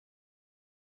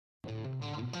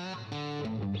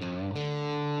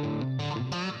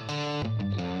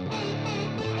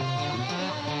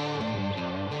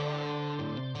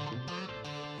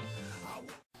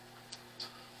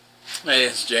Hey,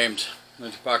 it's James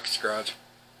with the Pockets Garage.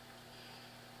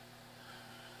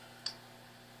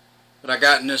 What I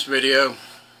got in this video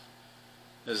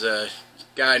is a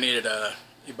guy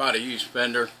he bought a used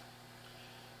fender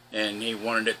and he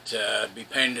wanted it to be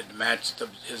painted to match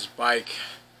his bike.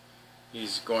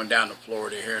 He's going down to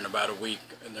Florida here in about a week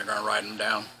and they're going to ride him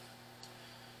down.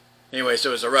 Anyway, so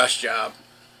it was a rush job.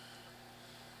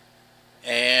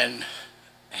 And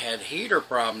I had heater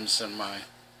problems in my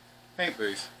paint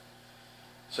booth.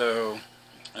 So,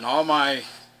 and all my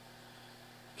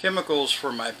chemicals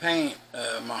for my paint,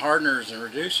 my hardeners and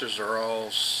reducers are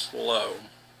all slow.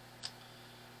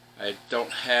 I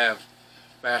don't have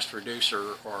fast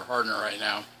reducer or hardener right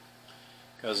now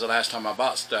because the last time I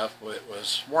bought stuff it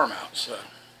was warm out. So,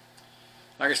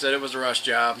 like I said, it was a rush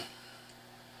job.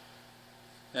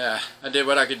 Yeah, I did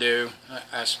what I could do.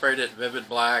 I sprayed it vivid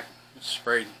black,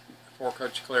 sprayed 4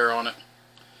 coats of clear on it.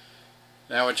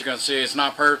 Now what you're going to see, it's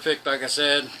not perfect like I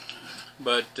said,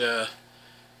 but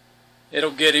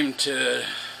it'll get him to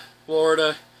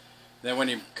Florida. Then when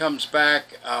he comes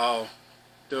back, I'll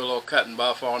do a little cut and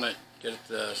buff on it, get it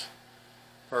to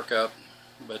perk up.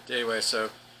 But anyway,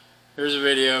 so here's a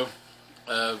video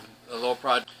of a little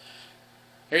project.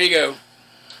 Here you go.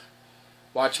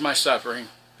 Watch my suffering,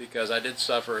 because I did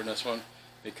suffer in this one,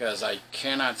 because I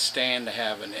cannot stand to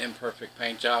have an imperfect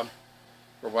paint job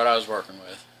for what I was working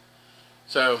with.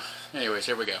 So, anyways,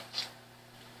 here we go.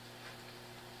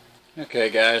 Okay,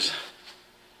 guys.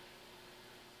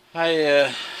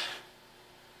 I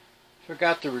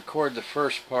forgot to record the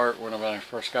first part when I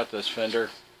first got this fender,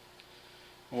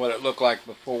 what it looked like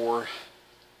before.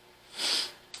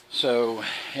 So,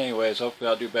 anyways, hopefully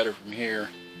I'll do better from here.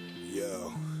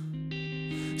 Yo,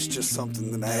 it's just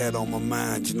something that I had on my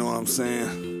mind, you know what I'm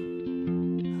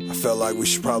saying? I felt like we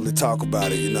should probably talk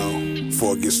about it, you know,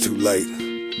 before it gets too late.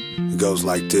 It goes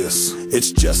like this.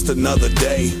 It's just another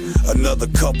day, another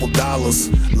couple dollars,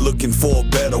 looking for a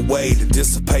better way to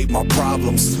dissipate my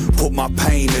problems. Put my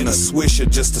pain in a swisher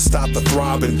just to stop the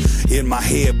throbbing in my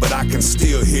head, but I can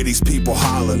still hear these people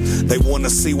hollering. They want to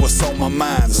see what's on my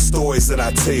mind, the stories that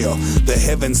I tell, the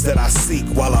heavens that I seek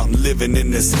while I'm living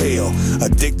in this hell.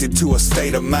 Addicted to a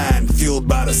state of mind fueled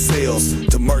by the sales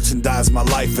to merchandise my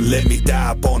life and let me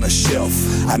die up on a shelf.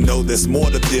 I know there's more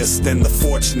to this than the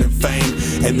fortune and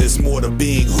fame, and there's more to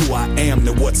being who I am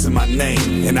than what's in my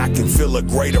name. And I can feel a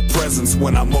greater presence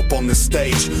when I'm up on the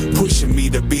stage, pushing me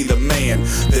to be the man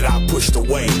that I pushed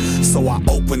away. So I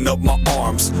open up my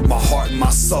arms, my heart and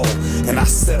my soul, and I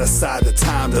set aside the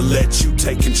time to let you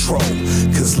take control.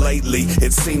 Cause lately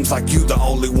it seems like you the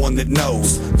only one that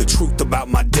knows the truth about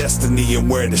my destiny and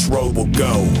where this road will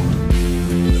go.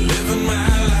 Living my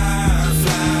life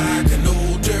like an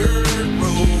old dirt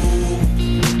road.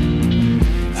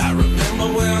 I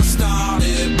remember where I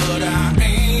started, but I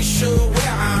ain't sure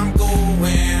where I'm going.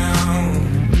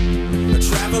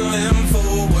 Traveling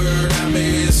forward, I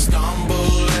may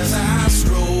stumble as I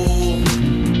stroll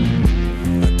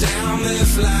down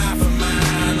this life of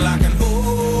mine like an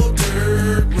old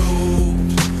dirt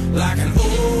road, like an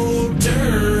old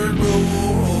dirt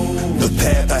road. The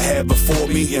path I had before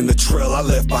me and the trail I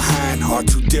left behind are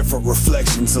two different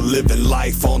reflections of living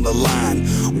life on the line.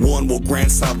 One will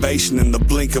grant salvation in the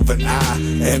blink of an eye,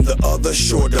 and the other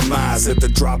sure demise at the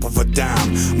drop of a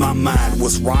dime. My mind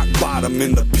was rock bottom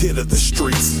in the pit of the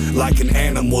streets, like an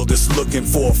animal that's looking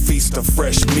for a feast of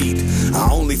fresh meat. I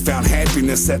only found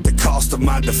happiness at the cost of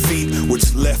my defeat,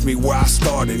 which left me where I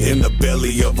started, in the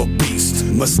belly of a beast.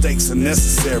 Mistakes are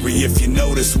necessary if you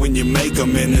notice when you make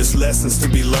them, and there's lessons to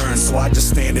be learned, so I just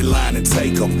stand in line and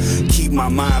take them. Keep my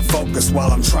mind focused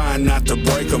while I'm trying not to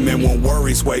break them, and when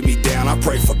worries weigh me down, I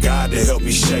pray for God to help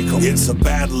me shake them. It's a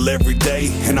battle every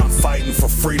day, and I'm fighting for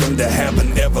freedom to have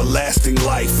an everlasting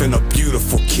life in a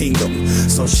beautiful kingdom.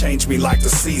 So change me like the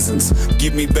seasons,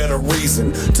 give me better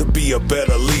reason to be a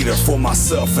better leader for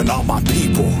myself and all my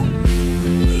people.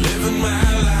 Living my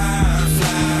life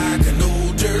like an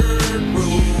old dirt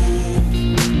road.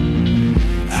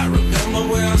 I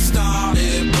remember where I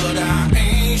started, but I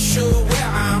ain't sure where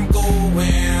I'm going.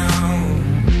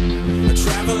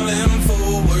 Traveling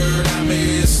forward, I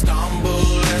may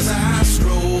stumble as I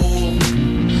stroll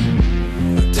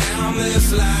down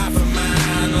this life of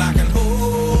mine like an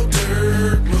old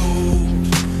dirt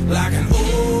road, like an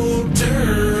old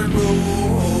dirt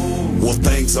road. Well,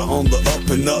 things are on the up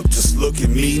and up, just look at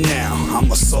me now.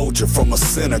 I'm a soldier from a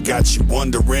sinner, got you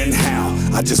wondering how.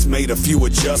 I just made a few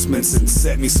adjustments and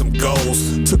set me some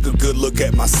goals. Took a good look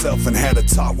at myself and had a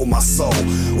talk with my soul.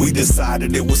 We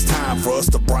decided it was time for us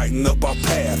to brighten up our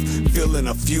path, fill in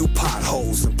a few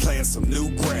potholes and plant some new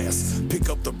grass. Pick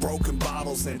up the broken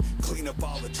bottles and clean up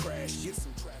all the trash, get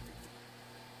some traffic.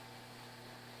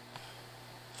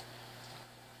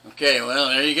 Okay, well,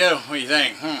 there you go. What do you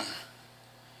think?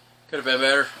 Could have been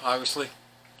better, obviously.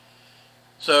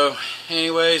 So,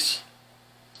 anyways,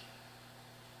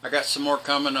 I got some more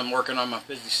coming. I'm working on my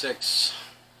 56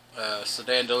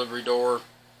 sedan delivery door.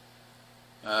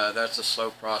 That's a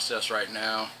slow process right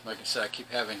now. Like I said, I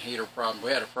keep having heater problems. We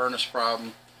had a furnace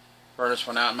problem. Furnace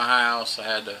went out in my house. I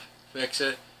had to fix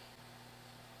it.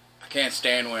 I can't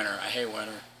stand winter. I hate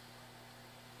winter.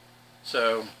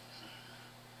 So,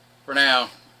 for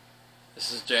now,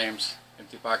 this is James,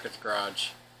 Empty Pockets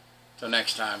Garage. Till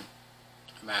next time,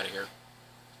 I'm out of here.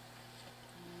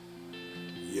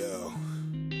 Yo,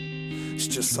 it's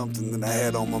just something that I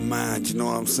had on my mind, you know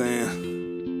what I'm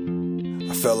saying?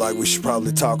 I felt like we should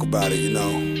probably talk about it, you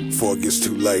know, before it gets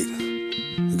too late.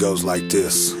 It goes like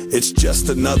this. It's just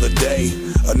another day,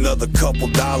 another couple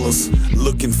dollars,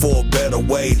 looking for a better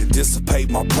way to dissipate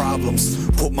my problems.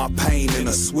 Put my pain in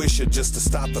a swisher just to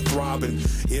stop the throbbing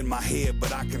in my head,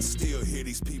 but I can still hear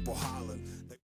these people holler.